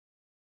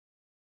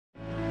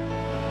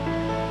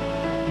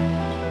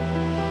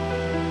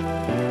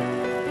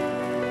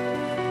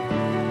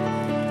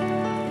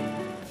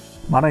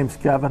My name's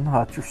Kevin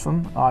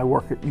Hutcherson. I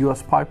work at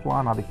U.S.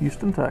 Pipeline out of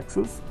Houston,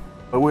 Texas.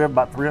 We have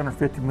about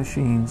 350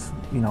 machines,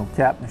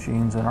 Cat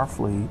machines in our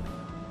fleet.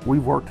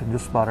 We've worked in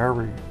just about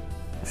every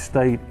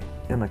state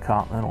in the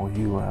continental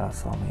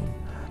U.S.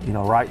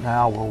 Right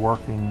now we're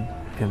working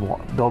in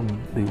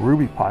building the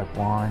Ruby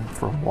pipeline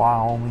from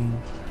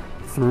Wyoming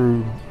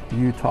through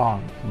Utah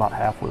and about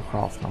halfway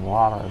across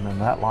Nevada, and then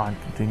that line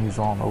continues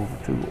on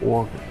over to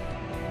Oregon.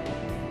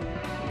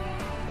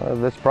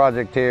 This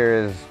project here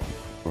is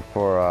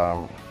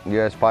for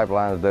U.S.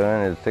 Pipeline is doing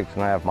is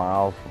 6.5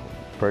 miles,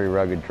 pretty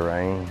rugged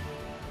terrain.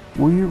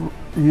 We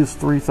use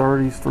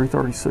 330s,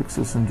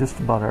 336s in just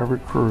about every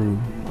crew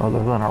other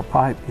than our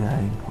pipe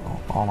gang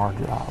on our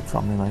jobs.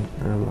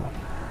 They're the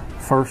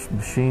first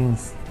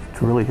machines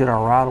to really hit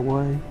our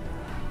right-of-way.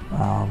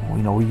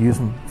 We use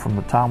them from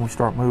the time we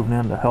start moving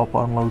in to help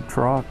unload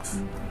trucks.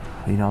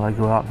 They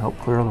go out and help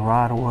clear the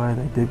right-of-way,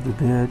 they dig the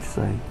ditch,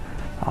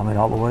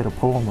 all the way to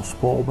pulling the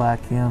spoil back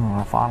in on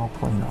our final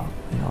cleanup.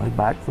 They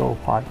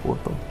backfill pipe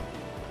with them.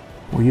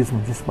 We use them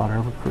in just about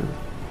every crew.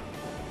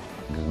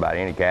 Just about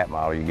any Cat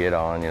model you get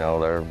on,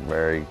 they're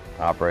very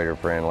operator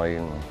friendly,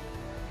 and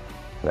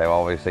they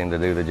always seem to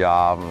do the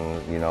job,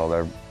 and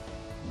they're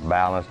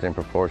balanced in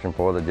proportion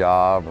for the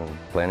job and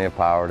plenty of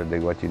power to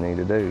do what you need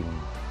to do.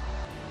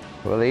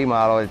 Well, the E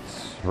model,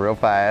 it's real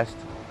fast.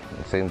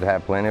 It seems to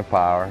have plenty of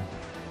power.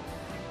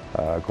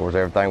 Of course,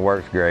 everything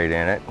works great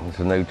in it. It's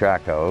a new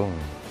Traco,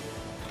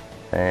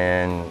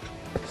 and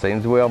it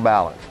seems well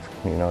balanced.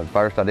 At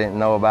first I didn't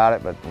know about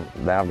it, but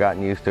now I've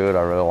gotten used to it.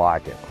 I really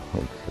like it.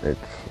 It's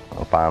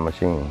a fine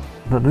machine.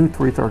 The new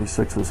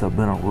 336s have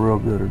been a real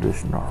good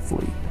addition to our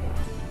fleet.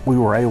 We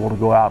were able to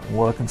go out and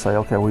look and say,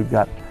 okay, we've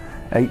got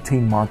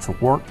 18 months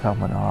of work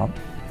coming up,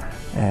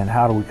 and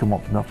how do we come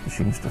up with enough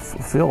machines to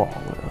fulfill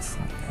all this?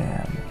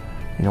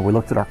 And we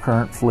looked at our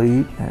current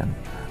fleet and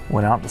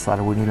went out and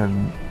decided we needed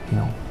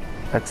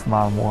X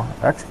amount more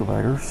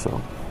excavators.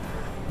 So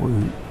we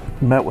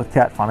met with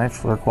Cat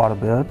Financial there quite a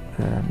bit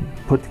and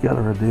put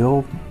together a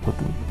deal with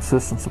the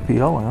assistance of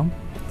PLM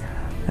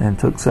and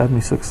took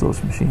 76 of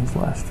those machines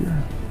last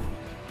year.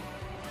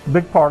 A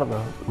big part of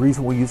the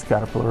reason we use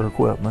Caterpillar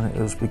equipment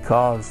is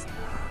because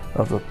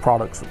of the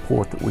product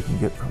support that we can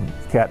get from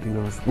Cat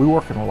dealers. We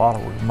work in a lot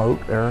of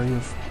remote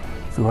areas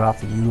throughout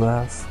the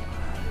U.S.,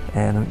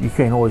 and you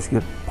can't always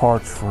get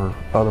parts for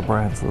other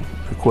brands of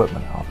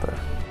equipment out there.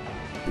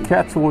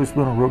 Cat's always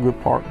been a real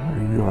good partner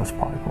to U.S.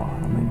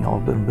 Pipeline. Y'all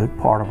have been a big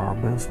part of our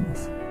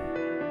business.